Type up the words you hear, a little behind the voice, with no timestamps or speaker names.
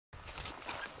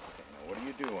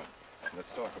doing?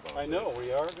 Let's talk about I know,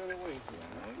 we are going to wait.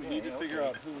 We need to figure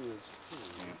out who is who.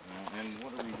 And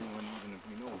what are we doing even if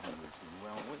we know who is who?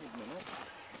 Well, wait a minute.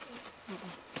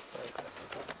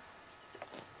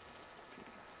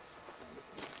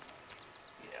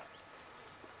 Yeah.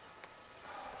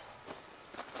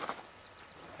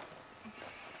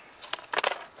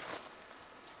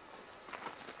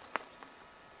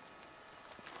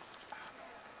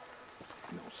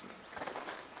 No seams.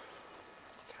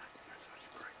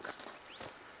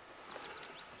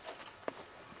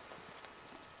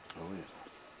 Oh yeah.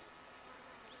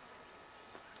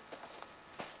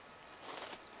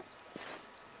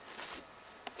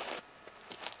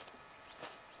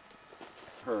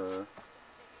 Her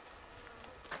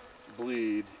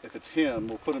bleed. If it's him,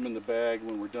 we'll put him in the bag.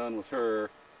 When we're done with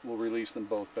her, we'll release them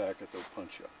both back at the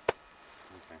punch up.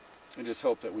 Okay. And just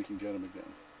hope that we can get him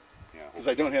again. Yeah. Because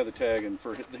I don't have the tag, and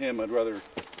for him, I'd rather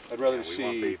Yeah, see. We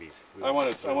want babies.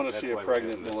 I want to see a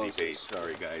pregnant m.molossus.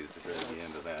 Sorry guys, to the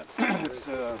end of that. It's,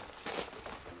 so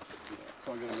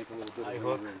I'm going to make a little bit of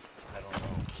hook. room. I don't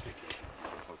know.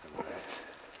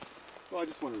 Well, I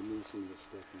just want to remove some of this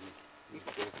stuff.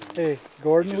 Hey,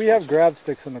 Gordon, we have grab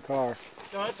sticks in the car.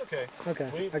 No, that's okay. Okay,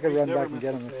 I could run back and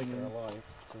get them if you need. Life,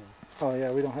 so. Oh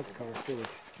yeah, we don't have the car, do we?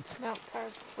 No,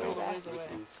 car's way back. Actually,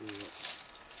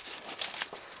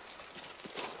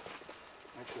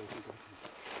 I think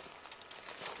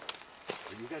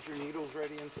You got your needles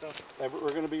ready and stuff? we're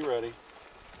going to be ready.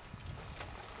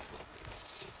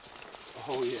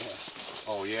 Oh yeah.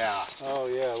 Oh yeah. Oh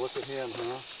yeah, look at him,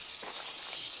 huh?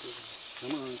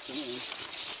 Come on, come on.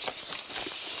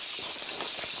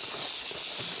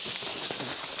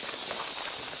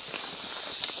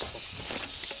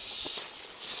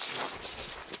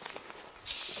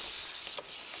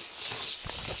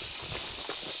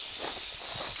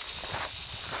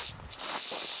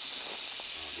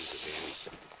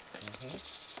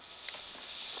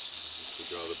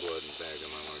 Draw the blood and bag them.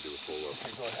 I want to do a pull up.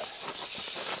 Okay, go ahead.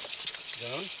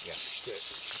 Done? Yeah. Good.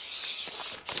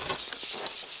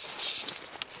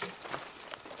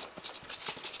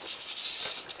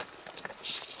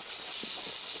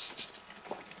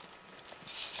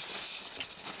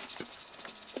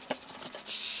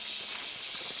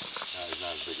 He's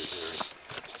not as big as Harry.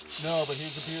 No, but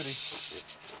he's a beauty.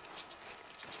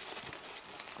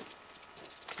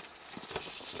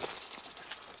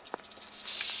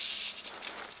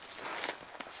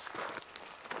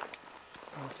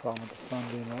 Problem with the sun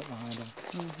being right behind him.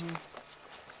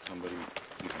 Somebody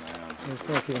keep an eye on him. He's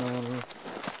going to keep an eye on him.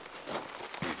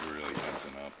 He's really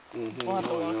tensing up. We'll have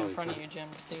to walk in front of you, Jim,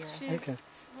 to see her. Okay.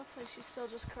 Looks like she's still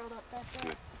just curled up back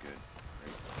there. Good, good.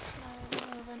 Great.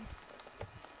 Not moving.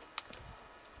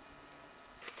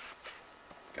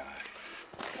 God.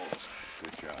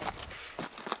 Good job.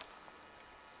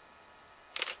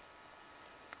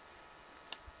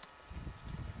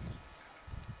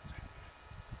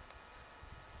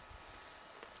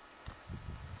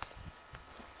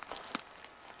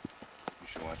 You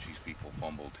should watch these people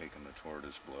fumble taking the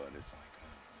tortoise blood. It's like, oh,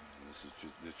 man,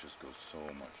 this just goes so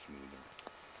much smoother.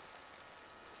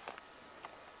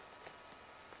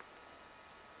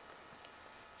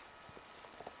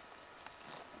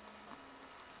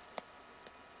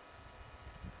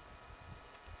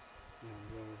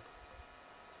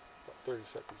 About 30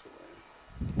 seconds away.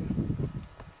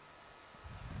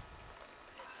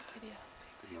 Video.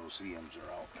 The OCMs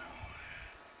are out now.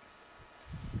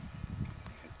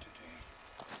 Hit today.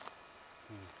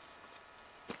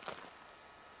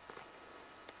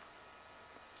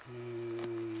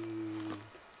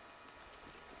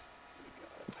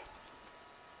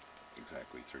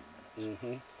 Exactly 3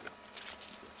 minutes.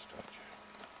 First touch.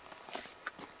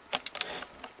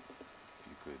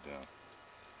 You could,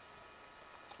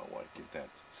 oh, I get that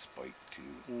spike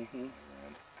too.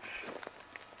 Around.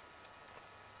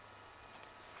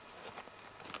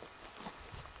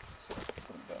 So,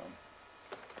 put him down.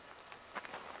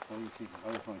 I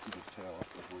just want to keep his tail up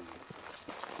before you.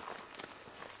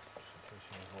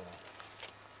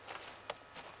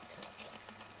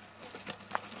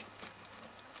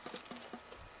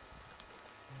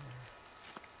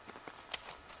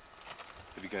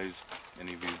 Have you guys,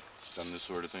 any of you, done this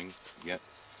sort of thing yet?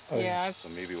 Yeah, So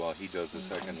maybe while he does the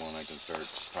second one, I can start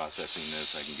processing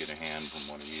this. I can get a hand from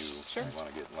one of you. Sure. I want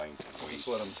to get length and weight. Just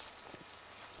let him.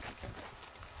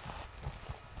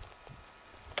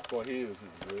 Boy, he is in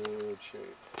good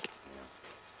shape. Yeah.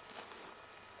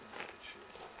 Good shape.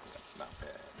 Not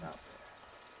bad, not bad.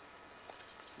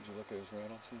 Did you look at his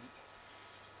rattlesnake?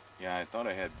 Yeah, I thought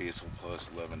I had basal plus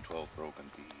 11, 12 broken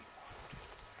B. 1, 2,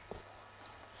 3, 4, 5,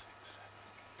 6, 7,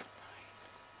 8,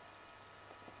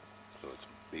 9. So it's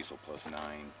Basal plus 9,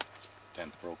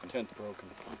 10th broken. 10th broken.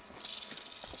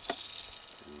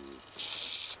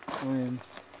 I mean,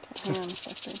 Hang on a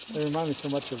second. they remind me so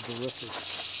much of the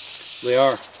Rippers. They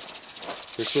are.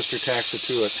 Their sister taxa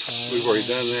to it. We've already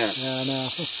done that. Yeah, I know.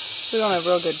 We don't have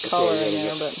real good color why we in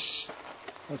gotta there, get- but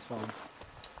That's fine.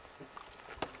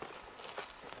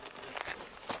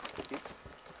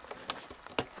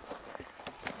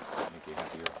 Make you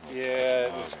happier? Yeah,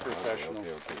 it Okay, was okay, professional.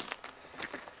 Okay, okay.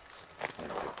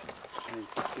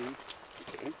 115.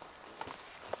 Okay.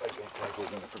 I was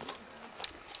gonna forget.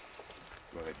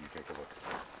 Go ahead, you take a look.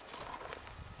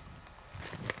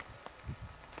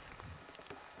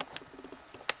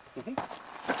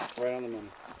 Right on the money.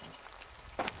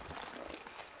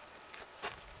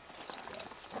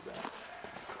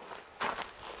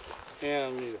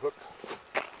 And we need a hook.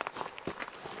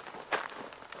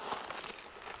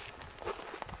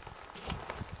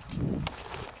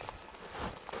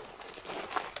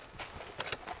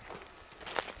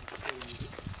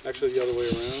 Actually, the other way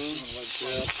around.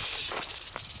 Yeah.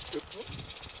 Oop.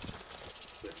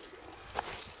 There we go.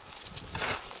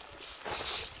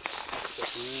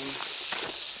 Step in.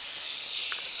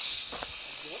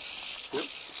 Yep.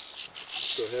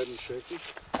 Go ahead and shake it.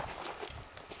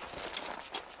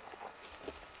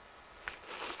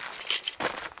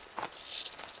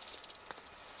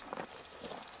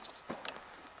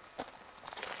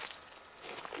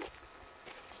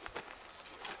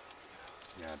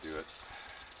 Yeah, do it.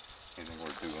 Anything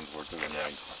we're doing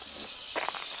right.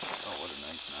 Oh, what a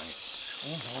nice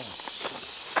night.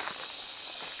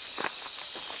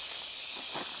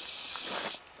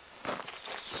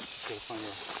 Just gotta find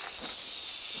our.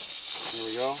 There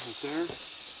we go. Right there.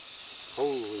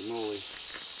 Holy moly.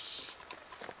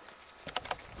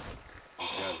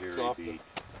 Yeah, here It's off he the- beat.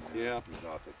 yeah. He's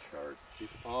off the chart.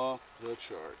 He's off the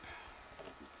chart.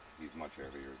 He's much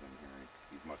heavier than Harry.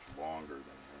 He's much longer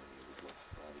than Harry. It was what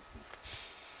surprised me.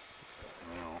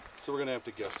 Well, So we're gonna have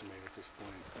to guesstimate at this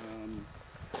point.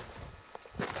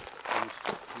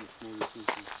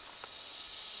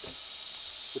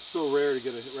 It's so rare to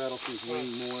get a rattlesnake weighing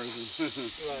more than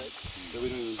that we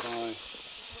don't even buy.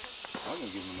 I'm gonna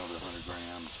give him another 100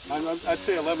 grams. I'd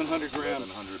say 1,100 grams.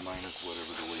 1,100 minus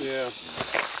whatever the weight. Yeah.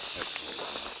 That's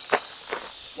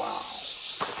wow.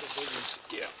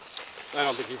 Yeah. I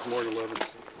don't think he's more than 11.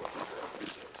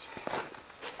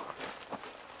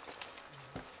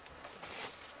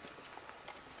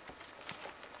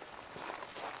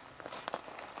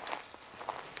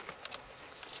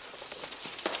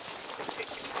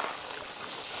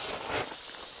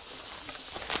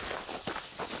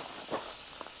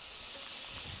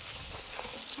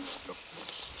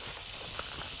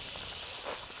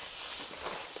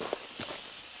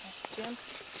 Jim,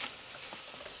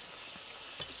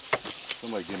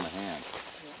 Somebody give him a hand.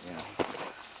 Yeah.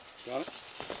 Got it?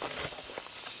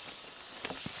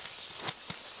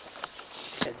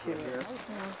 get to it.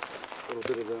 A little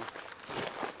bit of the.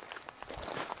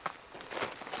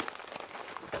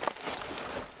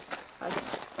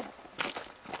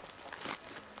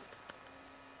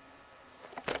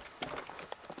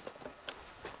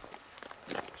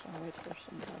 I'll wait for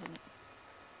somebody.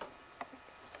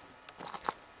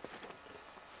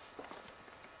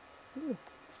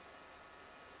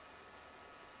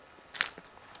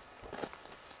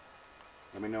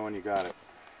 Let me know when you got it.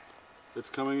 It's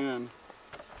coming in.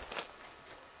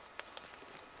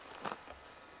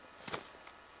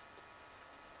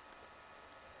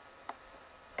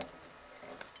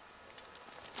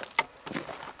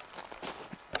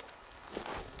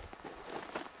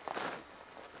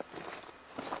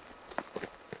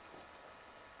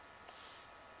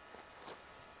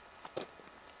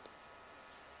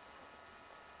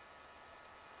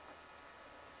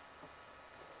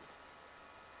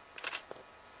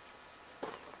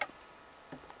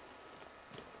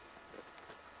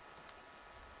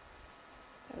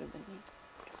 That would have been neat.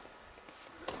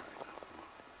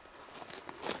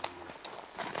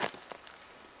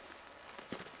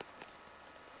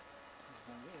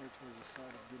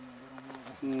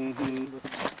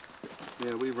 Mm-hmm.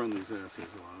 Yeah, we run these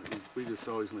assays a lot. We just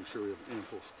always make sure we have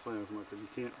ample plasma because you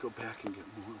can't go back and get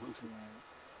more.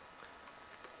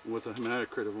 With a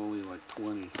hematocrit of only like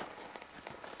 20.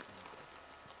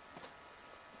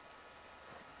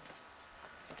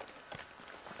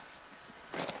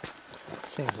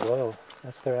 Seems low.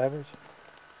 That's their average?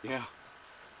 Yeah.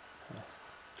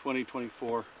 20,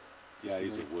 24. Yeah,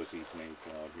 he's a wussy snake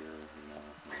out here,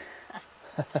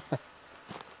 you know.